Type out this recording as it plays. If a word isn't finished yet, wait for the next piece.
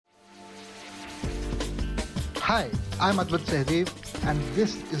Hi, I'm Advait Sehdev, and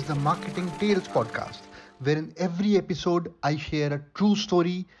this is the Marketing Tales podcast, where in every episode I share a true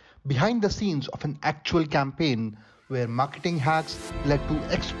story behind the scenes of an actual campaign where marketing hacks led to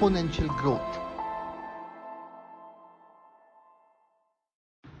exponential growth.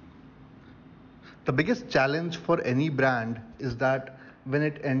 The biggest challenge for any brand is that when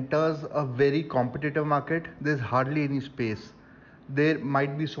it enters a very competitive market, there's hardly any space. There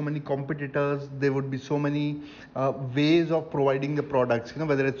might be so many competitors, there would be so many ways of providing the products,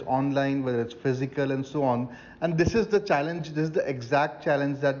 whether it's online, whether it's physical, and so on. And this is the challenge, this is the exact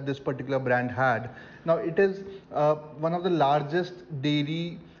challenge that this particular brand had. Now, it is one of the largest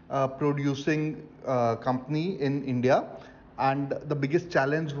dairy producing company in India, and the biggest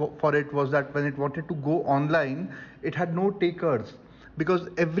challenge for it was that when it wanted to go online, it had no takers, because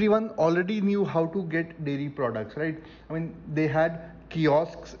everyone already knew how to get dairy products, right? I mean, they had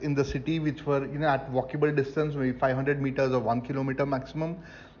kiosks in the city which were at walkable distance, maybe 500 meters or 1 kilometer maximum,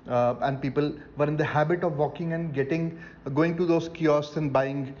 and people were in the habit of walking and going to those kiosks and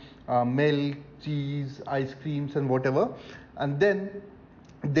buying milk, cheese, ice creams, and whatever. And then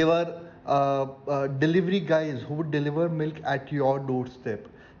they were delivery guys who would deliver milk at your doorstep,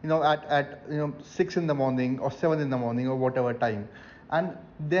 at 6 in the morning or 7 in the morning or whatever time. And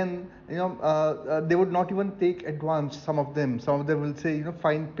then they would not even take advance. Some of them will say,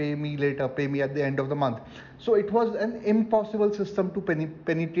 fine, pay me later, pay me at the end of the month. So it was an impossible system to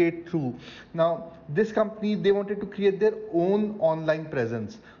penetrate through. Now this company, they wanted to create their own online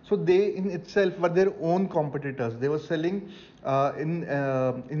presence, so they in itself were their own competitors. They were selling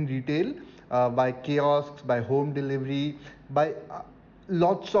in retail, by kiosks, by home delivery, by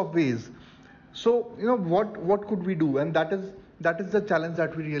lots of ways. So what could we do? And that is the challenge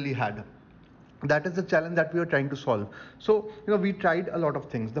that we really had. That is the challenge that we were trying to solve. So we tried a lot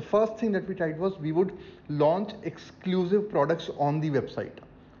of things. The first thing that we tried was we would launch exclusive products on the website.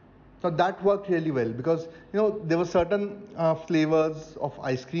 So that worked really well, because there were certain flavors of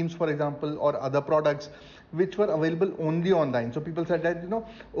ice creams, for example, or other products which were available only online. So people said that,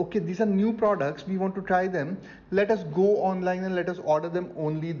 okay, these are new products, we want to try them, let us go online and let us order them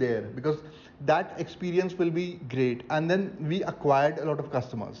only there, because that experience will be great. And then we acquired a lot of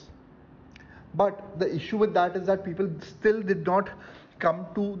customers. But the issue with that is that people still did not come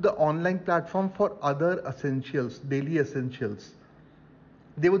to the online platform for other essentials, daily essentials.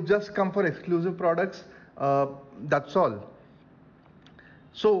 They would just come for exclusive products. That's all.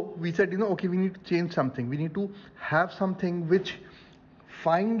 So we said, okay, we need to change something. We need to have something which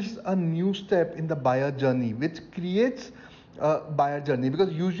finds a new step in the buyer journey, which creates a buyer journey.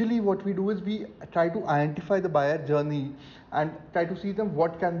 Because usually what we do is we try to identify the buyer journey and try to see them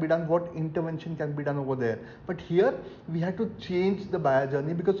what can be done, what intervention can be done over there. But here we had to change the buyer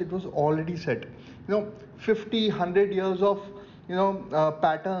journey because it was already set. 50, 100 years of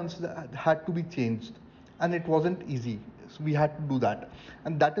patterns that had to be changed, and it wasn't easy. So we had to do that,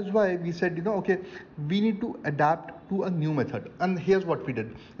 and that is why we said, okay, we need to adapt to a new method. And here's what we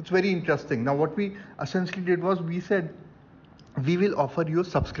did. It's very interesting. Now what we essentially did was we said, we will offer you a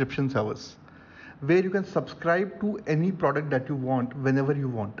subscription service where you can subscribe to any product that you want whenever you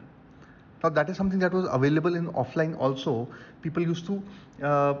want. Now that is something that was available in offline also. People used to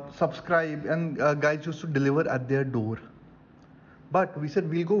subscribe, and guys used to deliver at their door. But we said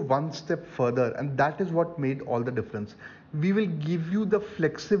we'll go one step further, and that is what made all the difference. We will give you the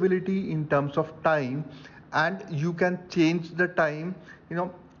flexibility in terms of time, and you can change the time,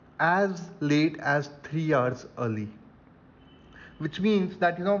 as late as 3 hours early. Which means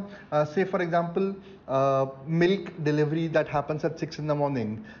that, say for example, milk delivery that happens at 6 in the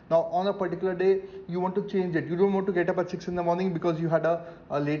morning. Now on a particular day, you want to change it. You don't want to get up at 6 in the morning because you had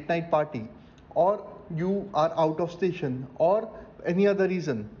a late night party, or you are out of station, or any other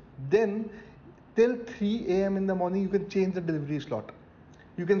reason. Then till 3 a.m. in the morning, you can change the delivery slot.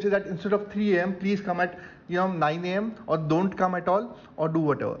 You can say that instead of 3 a.m., please come at 9 a.m., or don't come at all, or do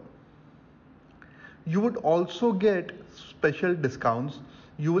whatever. You would also get special discounts.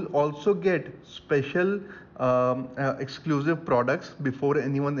 You will also get special exclusive products before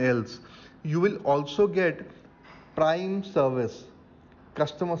anyone else. You will also get prime service,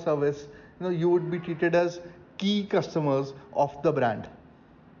 customer service. You would be treated as key customers of the brand,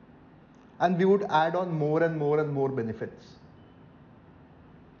 and we would add on more and more and more benefits.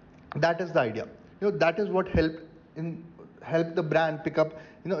 That is the idea. That is what helped the brand pick up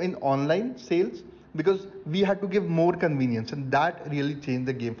in online sales, because we had to give more convenience, and that really changed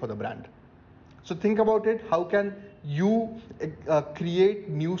the game for the brand. So think about it. How can you create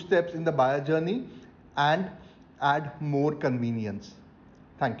new steps in the buyer journey and add more convenience?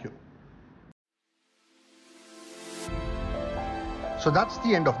 Thank you. So that's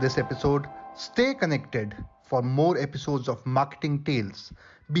the end of this episode. Stay connected for more episodes of Marketing Tales,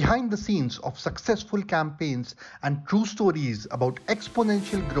 behind the scenes of successful campaigns and true stories about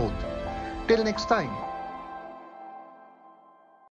exponential growth. Till next time.